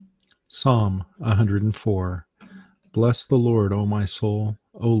Psalm 104. Bless the Lord, O my soul.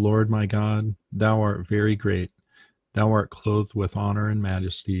 O Lord my God, thou art very great. Thou art clothed with honor and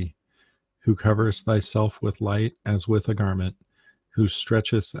majesty, who coverest thyself with light as with a garment, who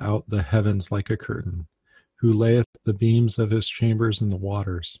stretchest out the heavens like a curtain, who layeth the beams of his chambers in the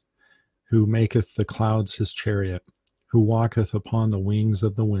waters, who maketh the clouds his chariot, who walketh upon the wings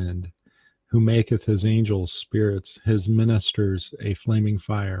of the wind, who maketh his angels spirits, his ministers a flaming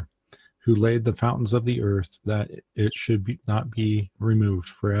fire, who laid the fountains of the earth, that it should not be removed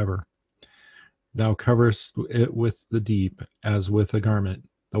forever. Thou coverest it with the deep, as with a garment.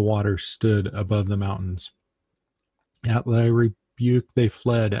 The waters stood above the mountains. At thy rebuke they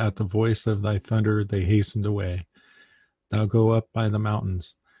fled, at the voice of thy thunder they hastened away. Thou go up by the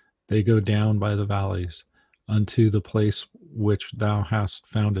mountains, they go down by the valleys, unto the place which thou hast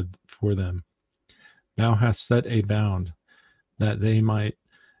founded for them. Thou hast set a bound, that they might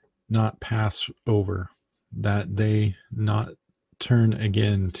not pass over, that they not turn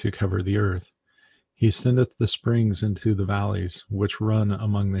again to cover the earth. He sendeth the springs into the valleys, which run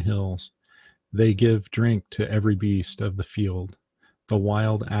among the hills. They give drink to every beast of the field. The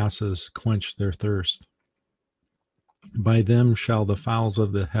wild asses quench their thirst. By them shall the fowls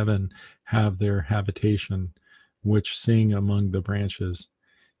of the heaven have their habitation, which sing among the branches.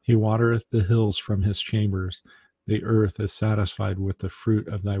 He watereth the hills from his chambers. The earth is satisfied with the fruit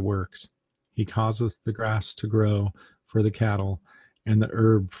of thy works. He causeth the grass to grow for the cattle, and the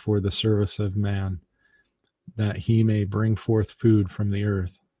herb for the service of man, that he may bring forth food from the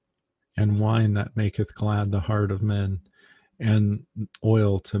earth, and wine that maketh glad the heart of men, and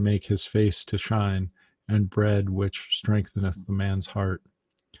oil to make his face to shine, and bread which strengtheneth the man's heart.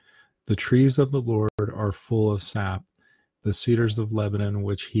 The trees of the Lord are full of sap, the cedars of Lebanon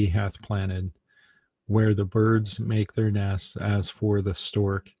which he hath planted, where the birds make their nests, as for the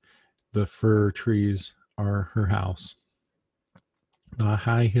stork, the fir trees are her house. The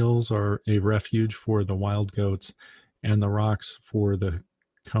high hills are a refuge for the wild goats, and the rocks for the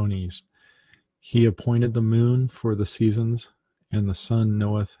conies. He appointed the moon for the seasons, and the sun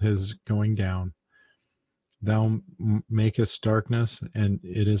knoweth his going down. Thou makest darkness, and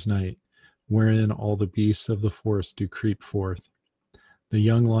it is night, wherein all the beasts of the forest do creep forth. The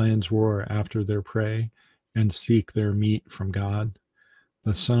young lions roar after their prey, and seek their meat from God.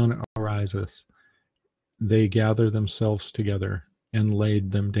 The sun ariseth. They gather themselves together, and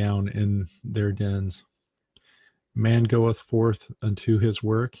laid them down in their dens. Man goeth forth unto his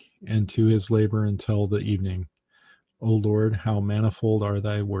work, and to his labor until the evening. O Lord, how manifold are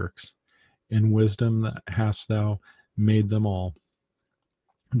thy works! In wisdom hast thou made them all.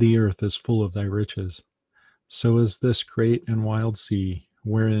 The earth is full of thy riches. So is this great and wild sea,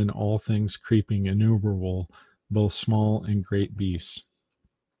 wherein all things creeping innumerable, both small and great beasts.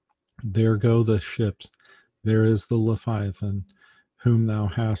 There go the ships, there is the Leviathan, whom thou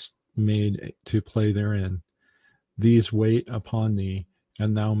hast made to play therein. These wait upon thee,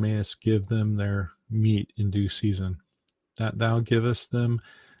 and thou mayest give them their meat in due season. That thou givest them,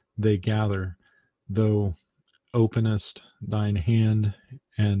 they gather, thou openest thine hand,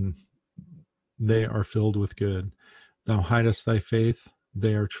 and they are filled with good. Thou hidest thy faith,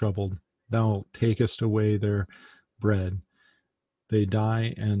 they are troubled. Thou takest away their bread. They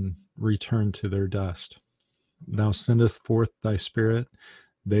die and return to their dust. Thou sendest forth thy spirit,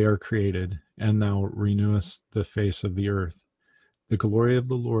 they are created, and thou renewest the face of the earth. The glory of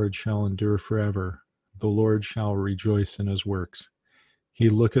the Lord shall endure forever. The Lord shall rejoice in his works. He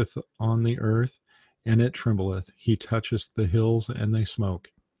looketh on the earth, and it trembleth. He toucheth the hills, and they smoke.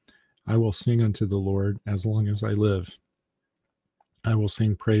 I will sing unto the Lord as long as I live. I will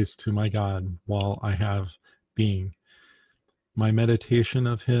sing praise to my God while I have being. My meditation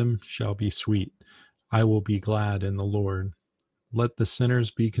of him shall be sweet. I will be glad in the Lord. Let the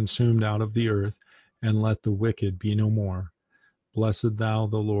sinners be consumed out of the earth, and let the wicked be no more. Blessed thou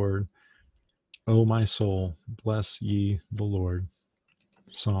the Lord, O my soul, bless ye the Lord.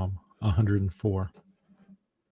 Psalm 104.